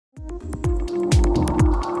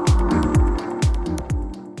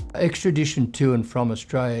Extradition to and from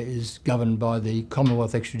Australia is governed by the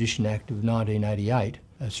Commonwealth Extradition Act of 1988.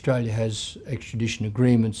 Australia has extradition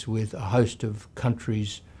agreements with a host of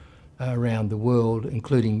countries around the world,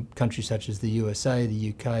 including countries such as the USA,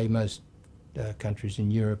 the UK, most countries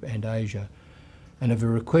in Europe and Asia. And if a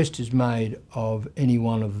request is made of any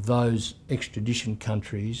one of those extradition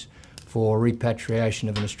countries for repatriation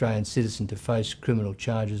of an Australian citizen to face criminal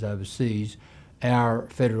charges overseas, our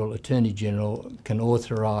Federal Attorney General can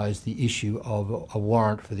authorise the issue of a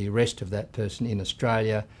warrant for the arrest of that person in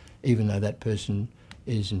Australia, even though that person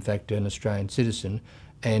is in fact an Australian citizen.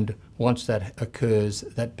 And once that occurs,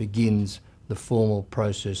 that begins the formal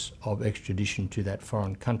process of extradition to that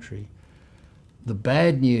foreign country. The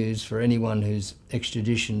bad news for anyone whose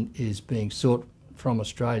extradition is being sought from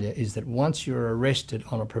Australia is that once you're arrested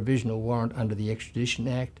on a provisional warrant under the Extradition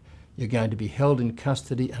Act, you're going to be held in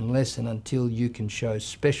custody unless and until you can show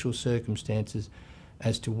special circumstances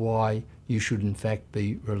as to why you should in fact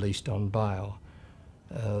be released on bail.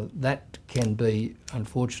 That can be,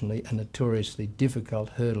 unfortunately, a notoriously difficult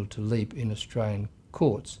hurdle to leap in Australian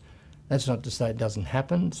courts. That's not to say it doesn't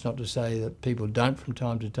happen. It's not to say that people don't from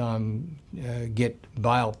time to time get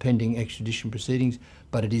bail pending extradition proceedings,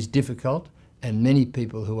 but it is difficult, and many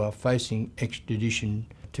people who are facing extradition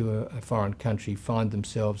to a foreign country find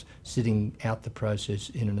themselves sitting out the process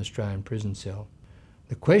in an Australian prison cell.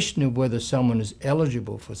 The question of whether someone is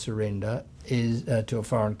eligible for surrender to a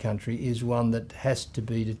foreign country is one that has to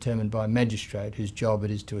be determined by a magistrate whose job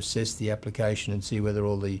it is to assess the application and see whether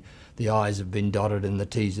all the I's have been dotted and the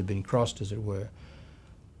T's have been crossed, as it were.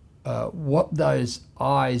 What those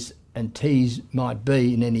I's and T's might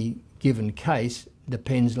be in any given case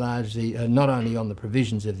depends largely not only on the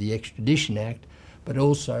provisions of the Extradition Act, but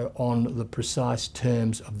also on the precise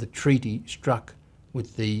terms of the treaty struck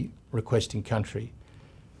with the requesting country.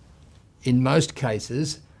 In most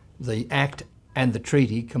cases, the Act and the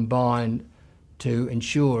treaty combine to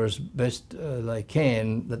ensure as best they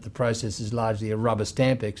can that the process is largely a rubber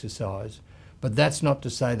stamp exercise. But that's not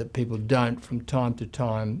to say that people don't from time to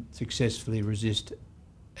time successfully resist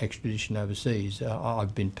extradition overseas.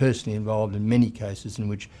 I've been personally involved in many cases in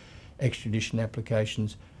which extradition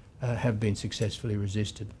applications have been successfully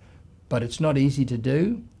resisted. But it's not easy to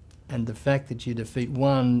do, and the fact that you defeat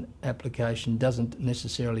one application doesn't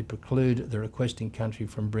necessarily preclude the requesting country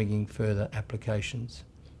from bringing further applications.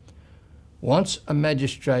 Once a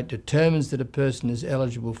magistrate determines that a person is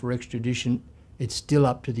eligible for extradition, it's still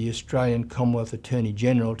up to the Australian Commonwealth Attorney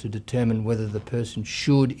General to determine whether the person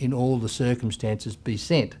should, in all the circumstances, be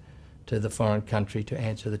sent to the foreign country to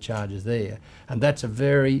answer the charges there. And that's a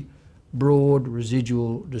very broad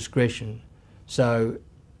residual discretion. So,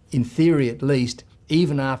 in theory at least,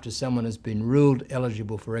 even after someone has been ruled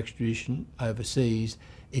eligible for extradition overseas,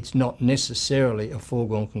 it's not necessarily a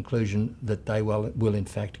foregone conclusion that they will in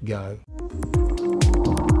fact go.